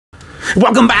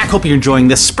Welcome back. Hope you're enjoying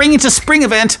this Spring into Spring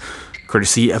event,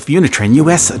 courtesy of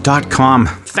UnitrainUS.com.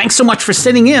 Thanks so much for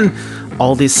sending in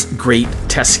all this great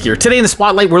test gear. Today in the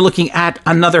spotlight, we're looking at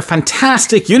another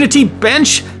fantastic UNI-T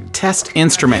bench test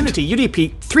instrument. UNI-T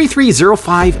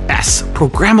UDP3305S,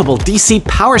 programmable DC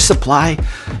power supply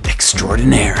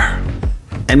extraordinaire.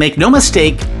 And make no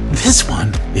mistake, this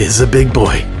one is a big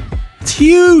boy. It's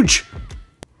huge.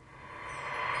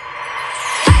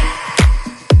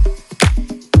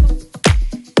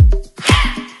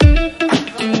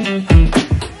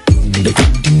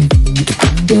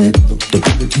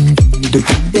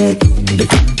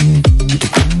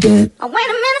 Oh, wait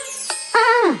a minute.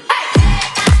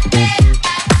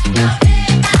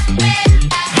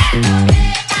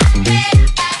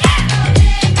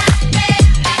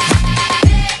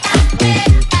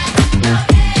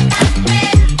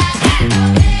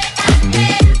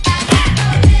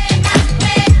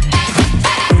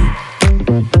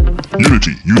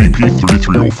 UNI-T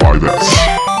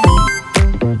UDP3305S.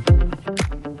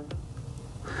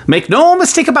 Make no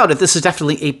mistake about it, this is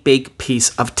definitely a big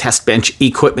piece of test bench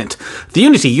equipment. The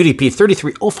UNI-T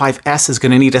UDP3305S is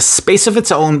going to need a space of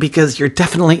its own because you're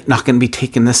definitely not going to be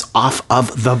taking this off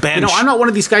of the bench. You know, I'm not one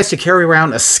of these guys to carry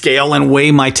around a scale and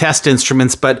weigh my test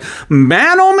instruments, but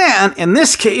man, oh man, in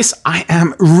this case, I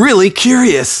am really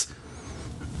curious.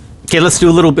 Okay, let's do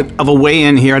a little bit of a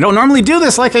weigh-in here. I don't normally do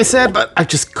this, like I said, but I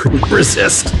just couldn't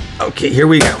resist. Okay, here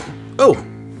we go. Oh.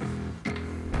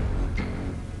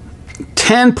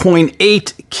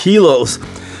 10.8 kilos.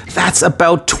 That's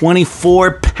about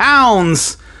 24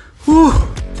 pounds. Whew,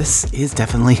 this is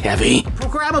definitely heavy.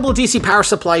 Programmable DC power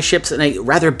supply ships in a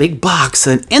rather big box,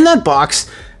 and in that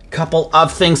box, a couple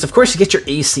of things. Of course, you get your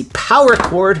AC power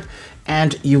cord,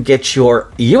 and you get your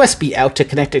USB out to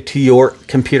connect it to your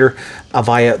computer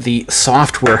via the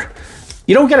software.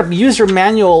 You don't get a user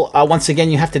manual. Once again,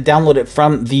 you have to download it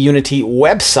from the UNI-T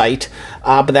website.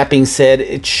 But that being said,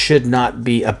 it should not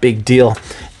be a big deal.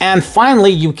 And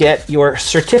finally, you get your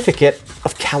certificate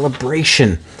of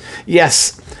calibration.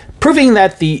 Yes, proving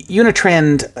that the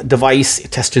Unitrend device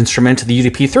test instrument, the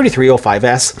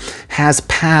UDP3305S, has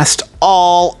passed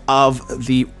all of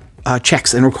the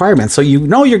checks and requirements. So you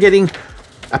know you're getting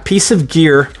a piece of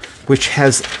gear which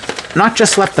has not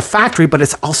just left the factory, but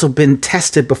it's also been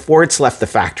tested before it's left the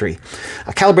factory.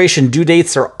 Calibration due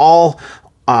dates are all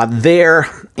there,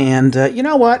 and you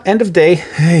know what? End of day,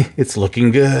 hey, it's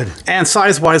looking good. And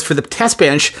size-wise for the test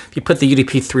bench, if you put the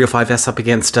UDP305S up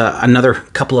against another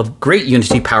couple of great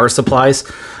UNI-T power supplies,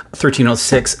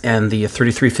 1306 and the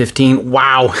 3315,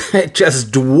 wow, it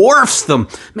just dwarfs them,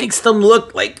 makes them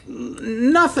look like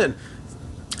nothing.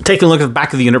 Taking a look at the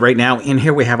back of the unit right now, and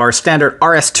here we have our standard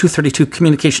RS-232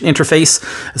 communication interface,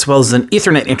 as well as an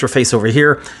Ethernet interface over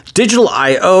here, digital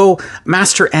I/O,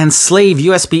 master and slave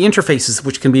USB interfaces,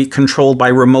 which can be controlled by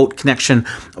remote connection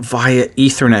via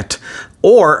Ethernet,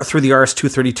 or through the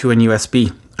RS-232 and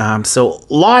USB. So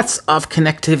lots of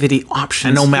connectivity options.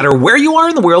 And no matter where you are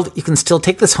in the world, you can still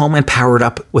take this home and power it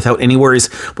up without any worries.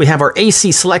 We have our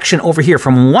AC selection over here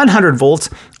from 100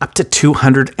 volts up to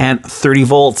 230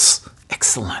 volts.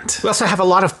 Excellent. We also have a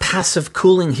lot of passive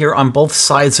cooling here on both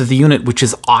sides of the unit, which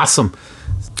is awesome.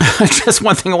 Just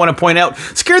one thing I want to point out,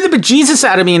 scared the bejesus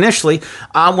out of me initially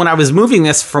when I was moving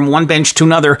this from one bench to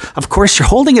another. Of course, you're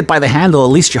holding it by the handle,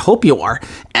 at least you hope you are.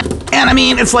 And I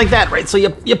mean, it's like that, right? So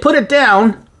you put it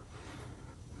down,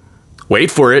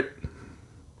 wait for it.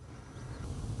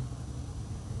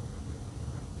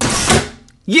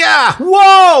 Yeah,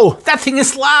 whoa, that thing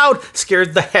is loud.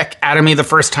 Scared the heck out of me the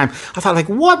first time. I thought, like,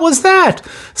 what was that?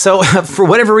 So for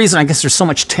whatever reason, I guess there's so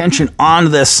much tension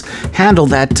on this handle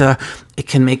that it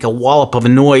can make a wallop of a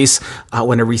noise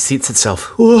when it reseats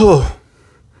itself. Whoa.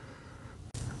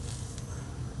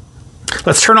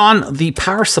 Let's turn on the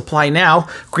power supply now,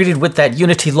 greeted with that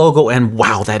UNI-T logo, and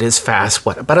wow, that is fast.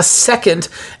 What, about a second,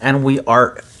 and we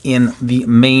are in the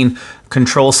main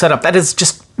control setup. That is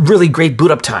just really great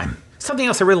boot up time. Something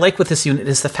else I really like with this unit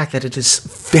is the fact that it is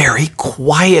very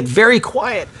quiet, very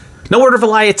quiet. No word of a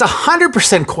lie, it's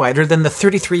 100% quieter than the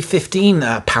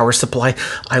 3315 power supply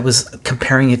I was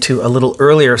comparing it to a little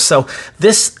earlier. So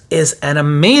this is an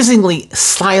amazingly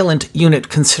silent unit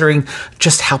considering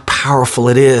just how powerful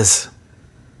it is.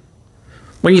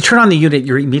 When you turn on the unit,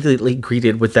 you're immediately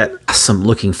greeted with that awesome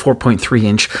looking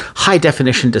 4.3-inch high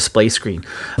definition display screen.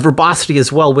 Verbosity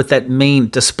as well with that main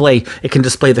display. It can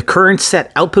display the current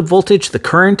set output voltage, the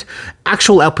current,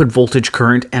 actual output voltage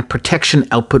current, and protection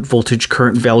output voltage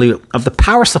current value of the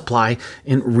power supply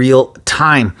in real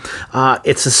time.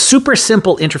 It's a super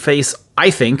simple interface, I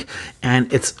think,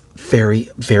 and it's very,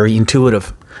 very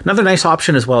intuitive. Another nice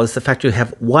option as well is the fact you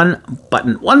have one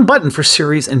button for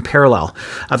series and parallel.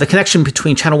 The connection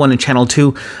between channel 1 and channel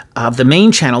 2 of the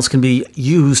main channels can be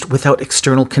used without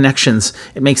external connections.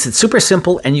 It makes it super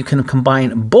simple, and you can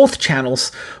combine both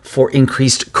channels for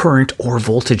increased current or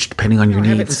voltage depending on your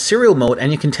needs. I have it in serial mode,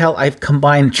 and you can tell I've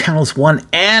combined channels 1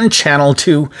 and channel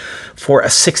 2 for a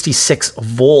 66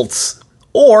 volts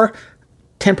or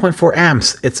 10.4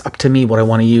 amps. It's up to me what I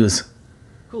want to use.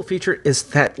 Cool feature is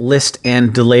that list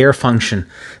and delayer function.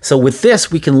 So with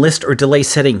this, we can list or delay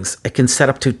settings. It can set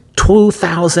up to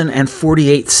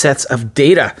 2,048 sets of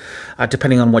data,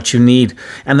 depending on what you need.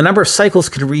 And the number of cycles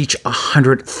can reach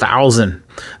 100,000.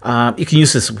 You can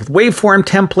use this with waveform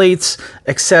templates,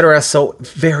 etc. So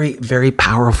very, very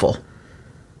powerful.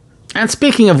 And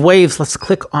speaking of waves, let's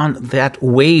click on that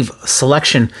wave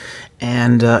selection.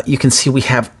 And you can see we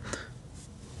have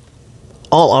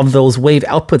all of those wave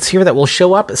outputs here that will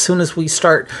show up as soon as we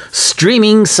start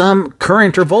streaming some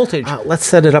current or voltage. Let's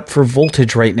set it up for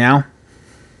voltage right now.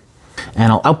 And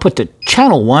I'll output to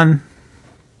channel 1,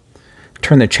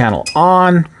 turn the channel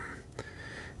on.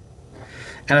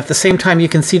 And at the same time, you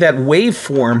can see that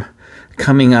waveform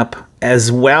coming up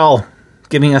as well,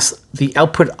 giving us the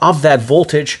output of that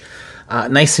voltage.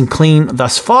 Nice and clean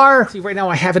thus far. See, right now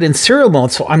I have it in serial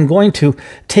mode, so I'm going to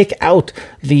take out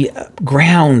the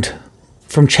ground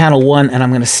from channel 1, and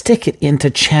I'm going to stick it into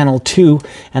channel 2,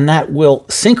 and that will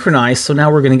synchronize. So now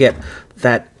we're going to get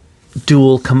that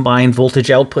dual combined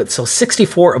voltage output. So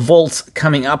 64 volts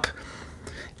coming up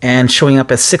and showing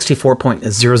up as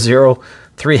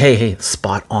 64.003. Hey,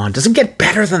 spot on. Doesn't get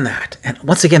better than that. And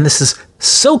once again, this is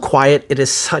so quiet. It is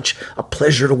such a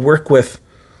pleasure to work with.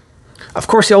 Of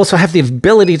course, you also have the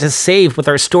ability to save with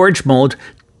our storage mode.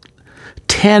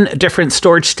 10 different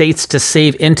storage states to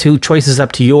save into. Choices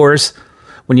up to yours.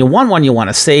 When you want one you want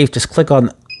to save, just click on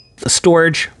the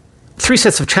storage. 3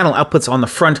 sets of channel outputs on the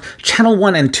front. Channel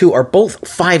 1 and 2 are both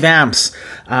 5 amps.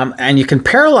 And you can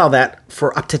parallel that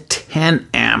for up to 10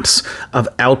 amps of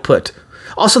output.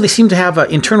 Also, they seem to have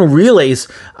internal relays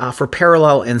for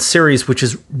parallel and series, which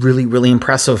is really, really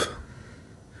impressive.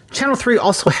 Channel 3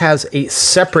 also has a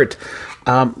separate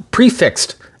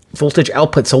prefixed voltage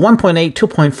output. So 1.8,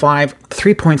 2.5,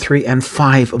 3.3, and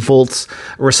 5 volts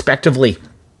respectively.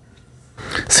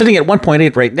 Sitting at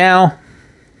 1.8 right now,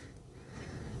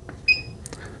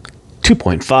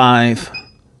 2.5,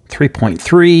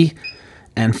 3.3,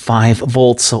 and 5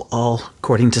 volts, so all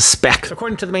according to spec. So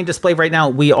according to the main display right now,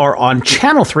 we are on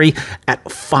channel 3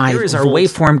 at 5 Here is our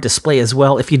waveform display as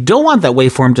well. If you don't want that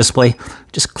waveform display,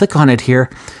 just click on it here.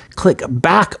 Click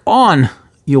back on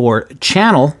your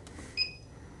channel,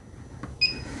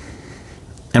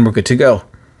 and we're good to go.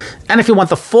 And if you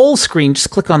want the full screen, just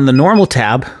click on the normal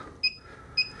tab.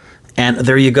 And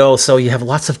there you go. So you have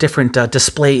lots of different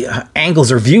display angles,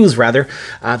 or views rather,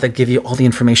 that give you all the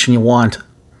information you want.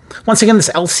 Once again, this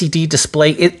LCD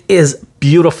display, it is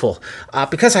beautiful.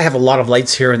 Because I have a lot of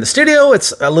lights here in the studio,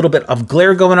 it's a little bit of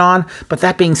glare going on. But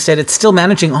that being said, it's still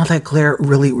managing all that glare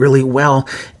really, really well.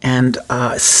 And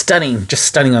stunning, just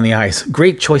stunning on the eyes.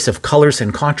 Great choice of colors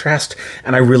and contrast.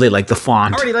 And I really like the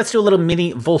font. Alrighty, let's do a little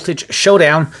mini voltage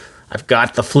showdown. I've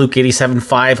got the Fluke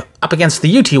 87.5 up against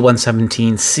the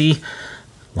UT117C,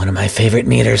 one of my favorite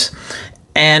meters.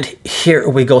 And here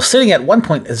we go, sitting at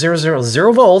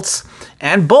 1.000 volts,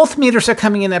 and both meters are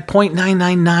coming in at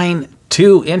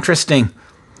 0.9992. Interesting.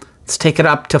 Let's take it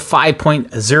up to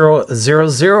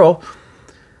 5.000.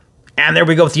 And there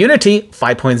we go with UNI-T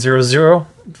 5.00.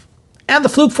 And the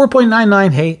Fluke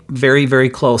 4.99. Hey, very, very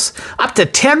close. Up to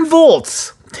 10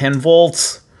 volts. 10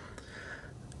 volts.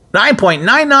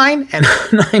 9.99 and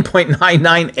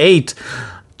 9.998.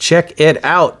 Check it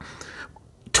out.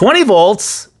 20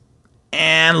 volts.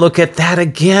 And look at that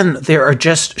again. They are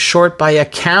just short by a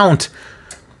count.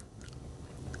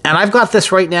 And I've got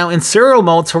this right now in serial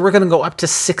mode, so we're going to go up to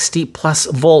 60 plus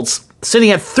volts.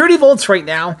 Sitting at 30 volts right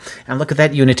now. And look at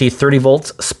that UNI-T, 30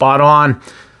 volts, spot on.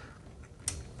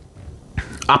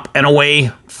 Up and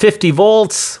away, 50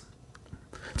 volts.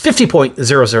 50.000,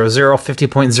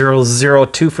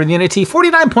 50.002 for the UNI-T,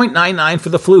 49.99 for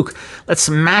the Fluke. Let's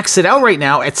max it out right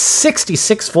now at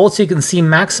 66 volts. You can see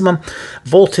maximum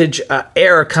voltage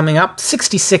error coming up,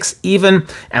 66 even.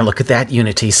 And look at that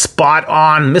UNI-T, spot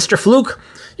on. Mr. Fluke,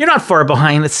 you're not far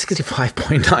behind. It's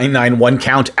 65.99, one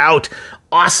count out.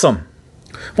 Awesome.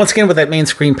 Once again, with that main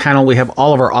screen panel, we have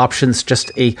all of our options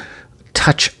just a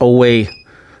touch away.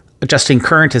 Adjusting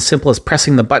current as simple as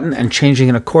pressing the button and changing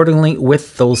it accordingly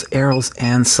with those arrows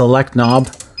and select knob.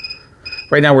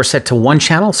 Right now we're set to 1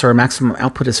 channel, so our maximum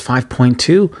output is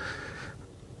 5.2.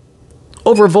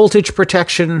 over voltage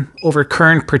protection, over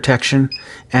current protection,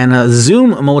 and a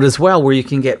zoom mode as well, where you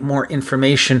can get more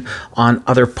information on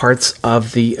other parts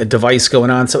of the device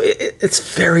going on. So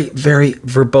it's very, very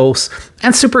verbose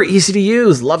and super easy to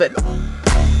use. Love it.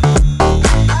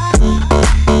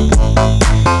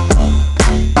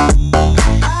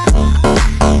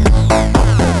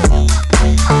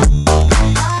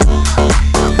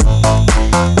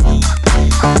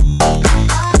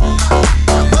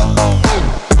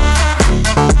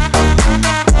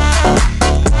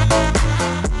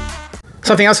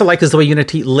 Something else I like is the way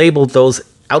UNI-T labeled those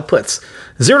outputs.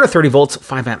 0 to 30 volts,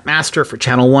 5 amp master for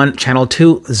channel 1, channel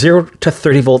 2, 0 to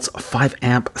 30 volts, 5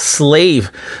 amp slave.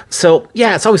 So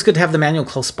yeah, it's always good to have the manual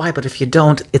close by, but if you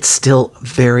don't, it's still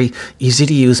very easy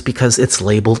to use because it's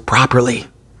labeled properly.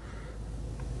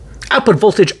 Output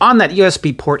voltage on that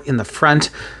USB port in the front,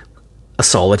 a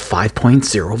solid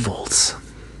 5.0 volts.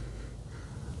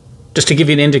 Just to give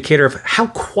you an indicator of how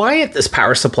quiet this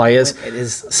power supply is, it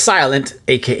is silent,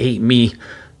 aka me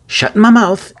shutting my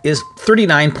mouth, is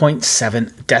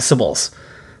 39.7 decibels.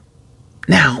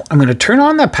 Now, I'm going to turn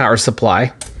on that power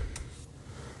supply,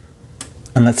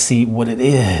 and let's see what it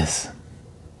is.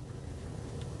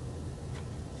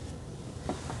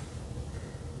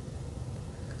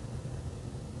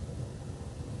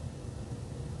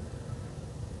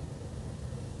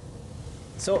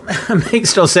 So it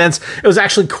makes no sense. It was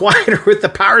actually quieter with the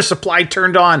power supply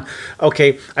turned on.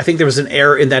 Okay, I think there was an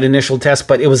error in that initial test,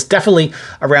 but it was definitely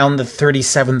around the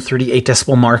 37, 38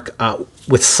 decibel mark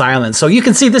with silence. So you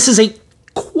can see this is a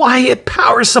quiet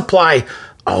power supply.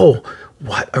 Oh,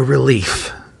 what a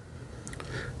relief.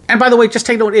 And by the way, just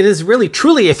take note, it is really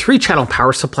truly a 3-channel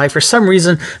power supply. For some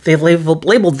reason, they've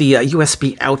labeled the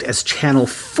USB out as channel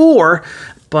 4,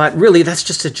 but really that's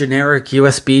just a generic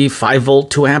USB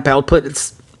 5-volt 2-amp output.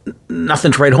 It's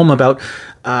nothing to write home about.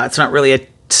 It's not really a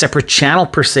separate channel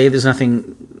per se. There's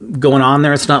nothing going on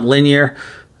there. It's not linear.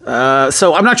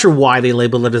 So I'm not sure why they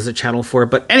labeled it as a channel 4,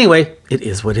 but anyway, it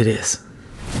is what it is.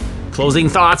 Closing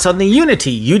thoughts on the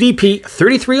UNI-T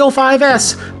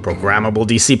UDP3305S programmable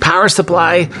DC power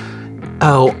supply.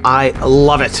 Oh, I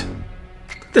love it.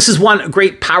 This is one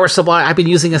great power supply. I've been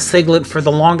using a Siglet for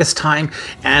the longest time,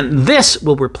 and this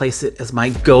will replace it as my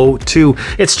go-to.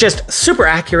 It's just super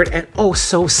accurate and oh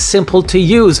so simple to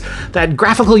use. That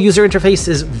graphical user interface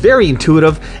is very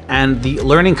intuitive, and the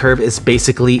learning curve is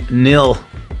basically nil.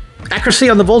 Accuracy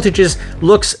on the voltages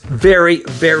looks very,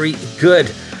 very good.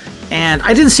 And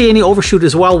I didn't see any overshoot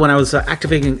as well when I was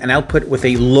activating an output with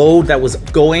a load that was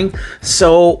going.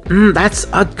 So that's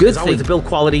a good thing. The build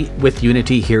quality with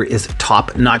UNI-T here is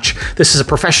top notch. This is a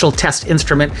professional test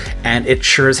instrument, and it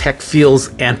sure as heck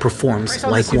feels and performs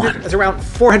like one. It's around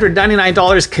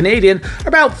 $499 Canadian,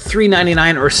 about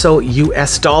 $399 or so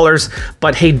US dollars.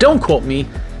 But hey, don't quote me.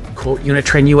 Quote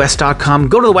unitrendus.com.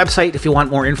 Go to the website if you want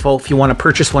more info. If you want to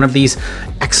purchase one of these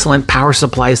excellent power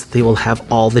supplies, they will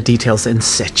have all the details and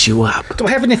set you up. Do I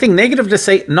have anything negative to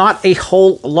say? Not a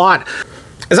whole lot.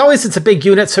 As always, it's a big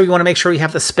unit, so you want to make sure you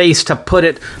have the space to put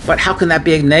it. But how can that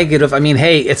be a negative? I mean,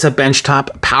 hey, it's a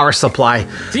benchtop power supply.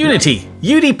 The UNI-T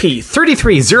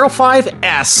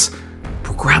UDP3305S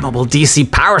programmable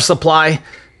DC power supply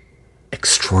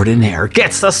extraordinaire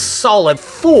gets a solid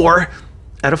 4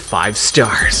 out of 5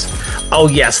 stars. Oh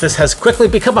yes, this has quickly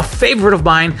become a favorite of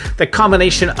mine. The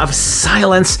combination of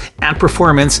silence and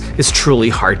performance is truly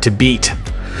hard to beat.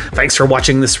 Thanks for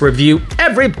watching this review,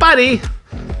 everybody.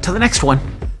 Till the next one,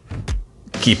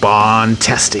 keep on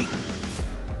testing.